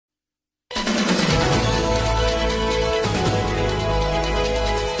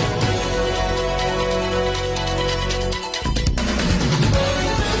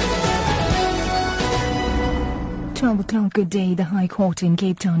12 o'clock, good day. The High Court in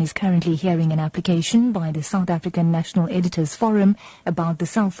Cape Town is currently hearing an application by the South African National Editors Forum about the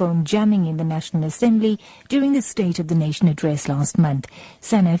cell phone jamming in the National Assembly during the State of the Nation address last month.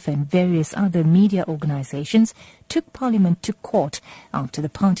 SANEF and various other media organizations took Parliament to court after the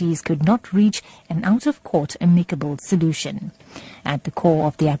parties could not reach an out-of-court amicable solution. At the core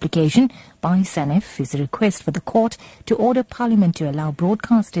of the application by SANEF is a request for the court to order Parliament to allow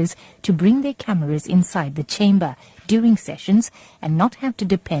broadcasters to bring their cameras inside the chamber during sessions and not have to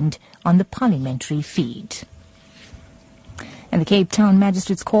depend on the parliamentary feed. And the Cape Town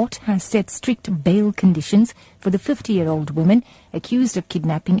Magistrates Court has set strict bail conditions for the 50-year-old woman accused of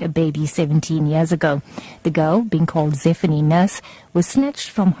kidnapping a baby 17 years ago. The girl, being called Zephanie Nurse, was snatched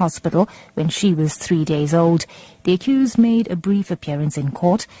from hospital when she was 3 days old. The accused made a brief appearance in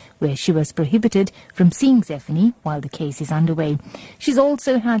court where she was prohibited from seeing Zephanie while the case is underway. She's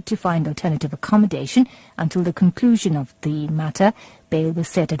also had to find alternative accommodation until the conclusion of the matter. Bail was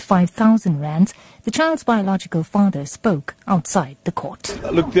set at 5,000 rands. The child's biological father spoke outside the court.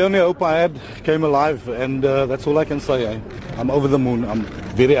 Look, the only hope I had came alive, and that's all I can say. I'm over the moon. I'm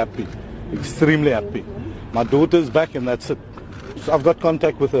very happy, extremely happy. My daughter's back, and that's it. I've got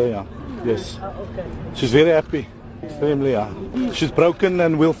contact with her, yeah. Yes. She's very happy, extremely, yeah. She's broken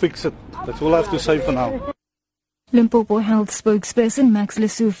and we'll fix it. That's all I have to say for now. Limpopo Health spokesperson Max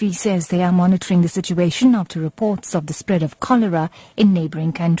Lesufi says they are monitoring the situation after reports of the spread of cholera in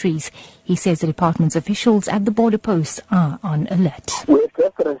neighbouring countries. He says the department's officials at the border posts are on alert. We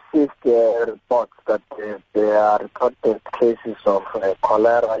just received reports that there are reported cases of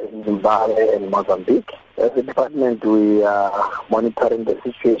cholera in Zimbabwe and Mozambique. As a department, we are monitoring the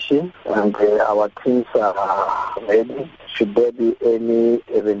situation, and our teams are ready should there be any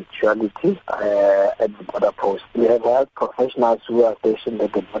eventuality at the border post. We have health professionals who are stationed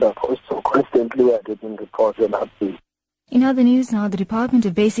at the border post, so constantly we are getting reports and updates. In other news now, the Department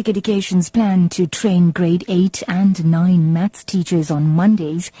of Basic Education's plan to train grade 8 and 9 maths teachers on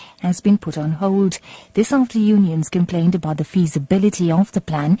Mondays has been put on hold. This after unions complained about the feasibility of the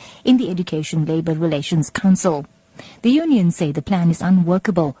plan in the Education Labour Relations Council. The unions say the plan is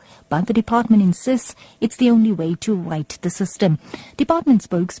unworkable, but the department insists it's the only way to right the system. Department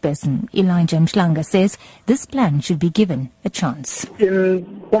spokesperson Elijah Mhlanga says this plan should be given a chance. In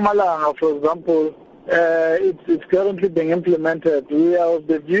Mpumalanga, for example, it's currently being implemented. We are of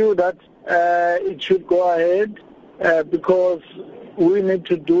the view that it should go ahead because we need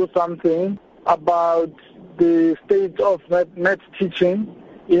to do something about the state of maths teaching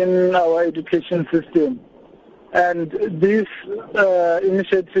in our education system. And this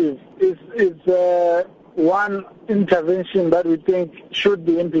initiative is one intervention that we think should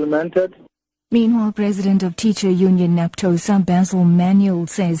be implemented. Meanwhile, President of Teacher Union NAPTOSA, Basil Manuel,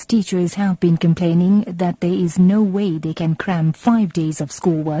 says teachers have been complaining that there is no way they can cram 5 days of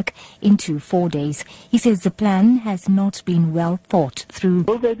schoolwork into 4 days. He says the plan has not been well thought through.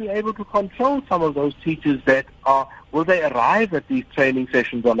 Will they be able to control some of those teachers will they arrive at these training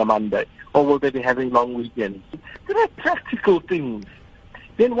sessions on a Monday, or will they be having long weekends? There are practical things.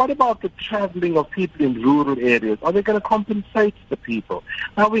 Then what about the traveling of people in rural areas? Are they going to compensate the people?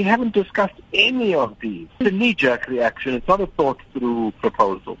 Now, we haven't discussed any of these. It's a knee-jerk reaction. It's not a thought-through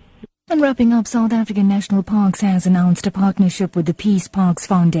proposal. And wrapping up, South African National Parks has announced a partnership with the Peace Parks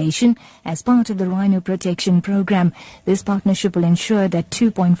Foundation as part of the Rhino Protection Programme. This partnership will ensure that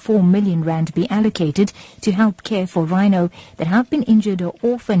 2.4 million rand be allocated to help care for rhino that have been injured or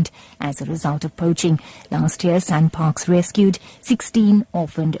orphaned as a result of poaching. Last year, SANParks rescued 16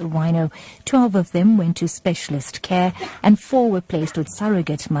 orphaned rhino. 12 of them went to specialist care and 4 were placed with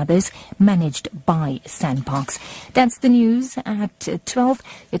surrogate mothers managed by SANParks. That's the news at 12.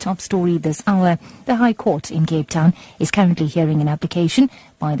 The top story this hour. The High Court in Cape Town is currently hearing an application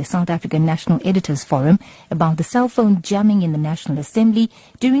by the South African National Editors Forum about the cell phone jamming in the National Assembly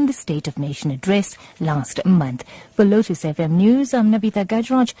during the State of Nation address last month. For Lotus FM News, I'm NAVITHA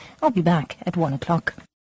GAJRAJ. I'll be back at 1 o'clock.